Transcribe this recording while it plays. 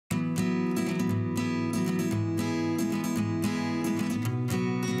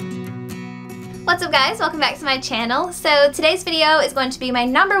What's up guys, welcome back to my channel. So today's video is going to be my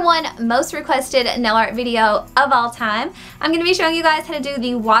 #1 most requested nail art video of all time. I'm going to be showing you guys how to do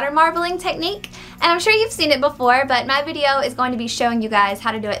the water marbling technique. And I'm sure you've seen it before, but my video is going to be showing you guys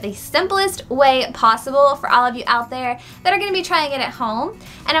how to do it the simplest way possible for all of you out there that are going to be trying it at home.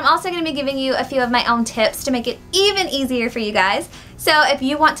 And I'm also going to be giving you a few of my own tips to make it even easier for you guys. So if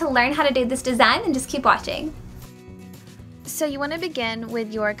you want to learn how to do this design, then just keep watching. So you want to begin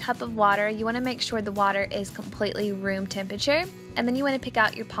with your cup of water. You want to make sure the water is completely room temperature, and then you want to pick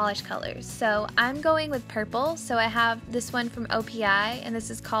out your polish colors. So I'm going with purple, so I have this one from OPI, and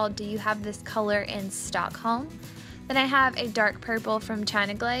this is called Do You Have This Color in Stockholm? Then I have a dark purple from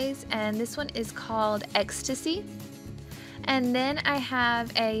China Glaze, and this one is called Ecstasy. And then I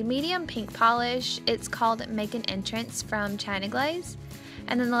have a medium pink polish. It's called Make an Entrance from China Glaze.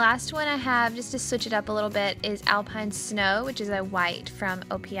 And then the last one I have, just to switch it up a little bit, is Alpine Snow, which is a white from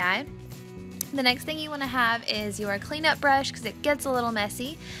OPI. The next thing you want to have is your cleanup brush because it gets a little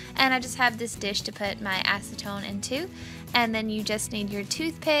messy. And I just have this dish to put my acetone into. And then you just need your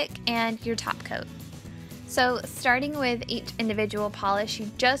toothpick and your top coat. So starting with each individual polish, you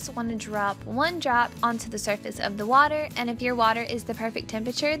just want to drop one drop onto the surface of the water, and if your water is the perfect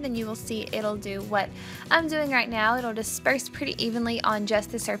temperature, then you will see it'll do what I'm doing right now. It'll disperse pretty evenly on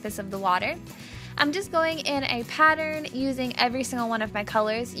just the surface of the water. I'm just going in a pattern using every single one of my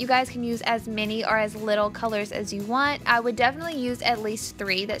colors. You guys can use as many or as little colors as you want. I would definitely use at least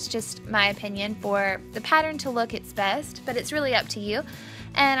 3. That's just my opinion for the pattern to look its best, but it's really up to you.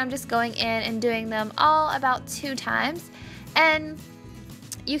 And I'm just going in and doing them all about 2 times, and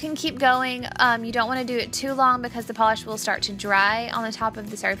you can keep going. You don't want to do it too long because the polish will start to dry on the top of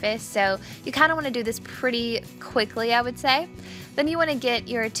the surface, so you kind of want to do this pretty quickly, I would say. Then you want to get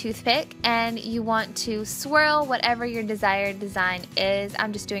your toothpick and you want to swirl whatever your desired design is.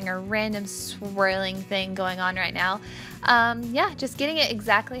 I'm just doing a random swirling thing going on right now. Yeah, just getting it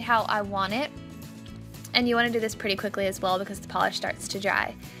exactly how I want it. And you want to do this pretty quickly as well because the polish starts to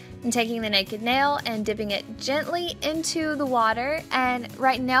dry. And taking the naked nail and dipping it gently into the water, and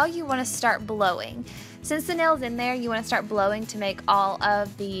right now you want to start blowing. Since the nail's in there, you want to start blowing to make all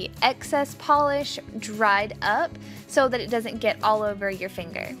of the excess polish dried up so that it doesn't get all over your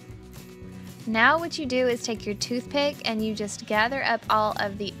finger. Now what you do is take your toothpick and you just gather up all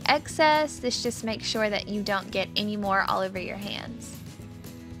of the excess. This just makes sure that you don't get any more all over your hands.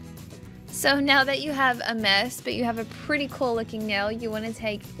 So now that you have a mess, but you have a pretty cool looking nail, you want to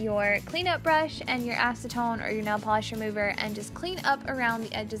take your cleanup brush and your acetone or your nail polish remover and just clean up around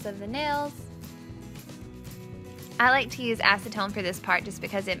the edges of the nails. I like to use acetone for this part just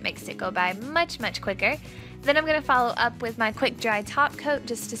because it makes it go by much quicker. Then I'm going to follow up with my quick dry top coat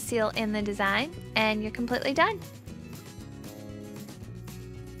just to seal in the design, and you're completely done.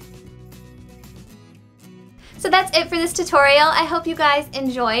 So that's it for this tutorial. I hope you guys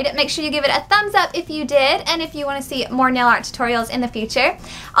enjoyed. Make sure you give it a thumbs up if you did, and if you want to see more nail art tutorials in the future.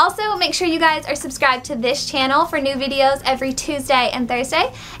 Also, make sure you guys are subscribed to this channel for new videos every Tuesday and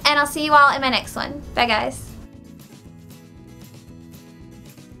Thursday, and I'll see you all in my next one. Bye guys.